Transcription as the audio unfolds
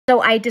So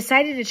I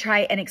decided to try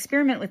an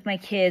experiment with my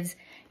kids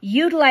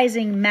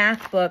utilizing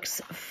math books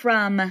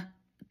from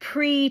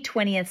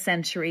pre-20th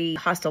century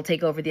hostile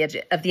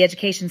takeover of the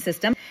education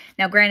system.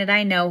 Now, granted,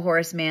 I know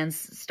Horace Mann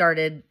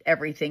started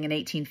everything in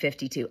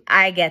 1852.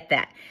 I get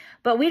that.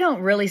 But we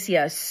don't really see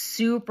a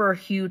super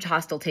huge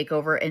hostile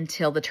takeover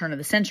until the turn of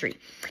the century.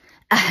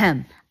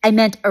 I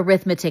meant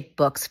arithmetic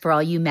books for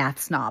all you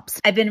math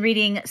snobs. I've been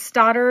reading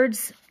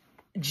Stoddard's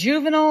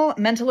Juvenile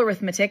Mental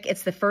Arithmetic.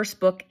 It's the first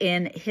book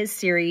in his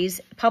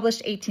series, published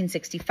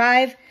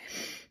 1865.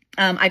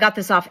 I got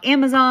this off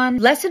Amazon.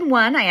 Lesson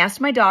 1, I asked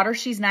my daughter,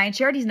 she's 9,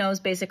 she already knows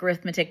basic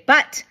arithmetic,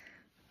 but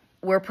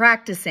we're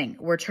practicing.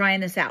 We're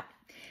trying this out.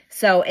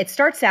 So it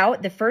starts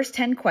out, the first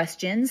 10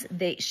 questions,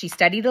 she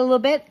studied a little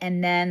bit,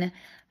 and then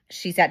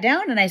she sat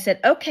down and I said,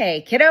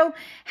 okay, kiddo,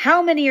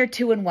 how many are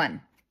 2 and 1?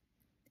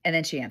 And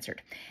then she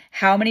answered,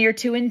 how many are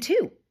 2 and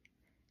 2?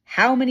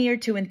 How many are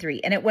 2 and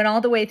 3? And it went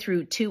all the way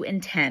through 2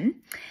 and 10.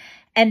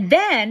 And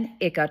then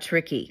it got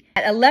tricky.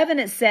 At 11,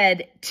 it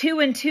said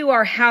 2 and 2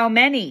 are how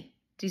many?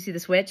 Do you see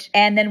the switch?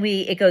 And then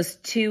it goes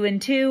 2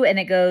 and 2, and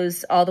it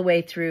goes all the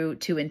way through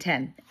 2 and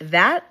 10.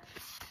 That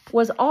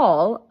was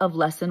all of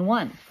lesson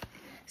 1.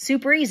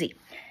 Super easy.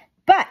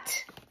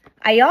 But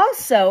I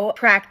also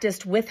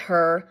practiced with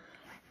her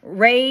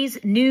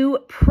Ray's new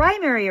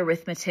primary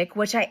arithmetic,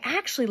 which I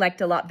actually liked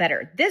a lot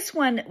better. This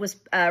one was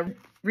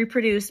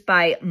reproduced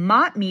by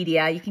Mott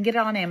Media. You can get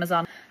it on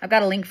Amazon. I've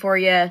got a link for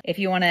you if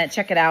you want to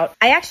check it out.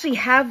 I actually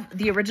have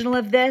the original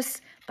of this,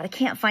 but I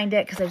can't find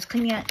it because I was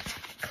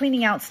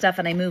cleaning out stuff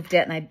and I moved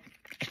it and I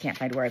can't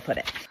find where I put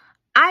it.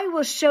 I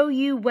will show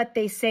you what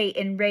they say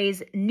in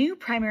Ray's new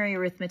primary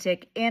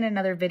arithmetic in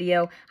another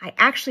video. I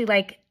actually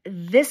like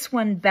this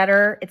one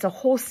better. It's a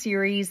whole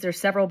series. There's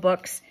several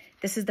books.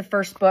 This is the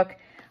first book.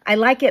 I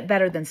like it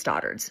better than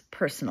Stoddard's,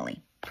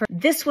 personally.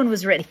 This one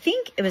was written, I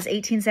think it was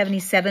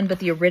 1877, but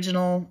the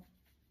original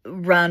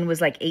run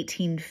was like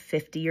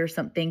 1850 or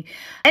something.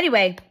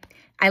 Anyway,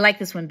 I like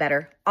this one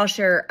better. I'll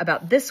share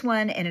about this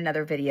one in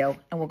another video,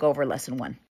 and we'll go over lesson 1.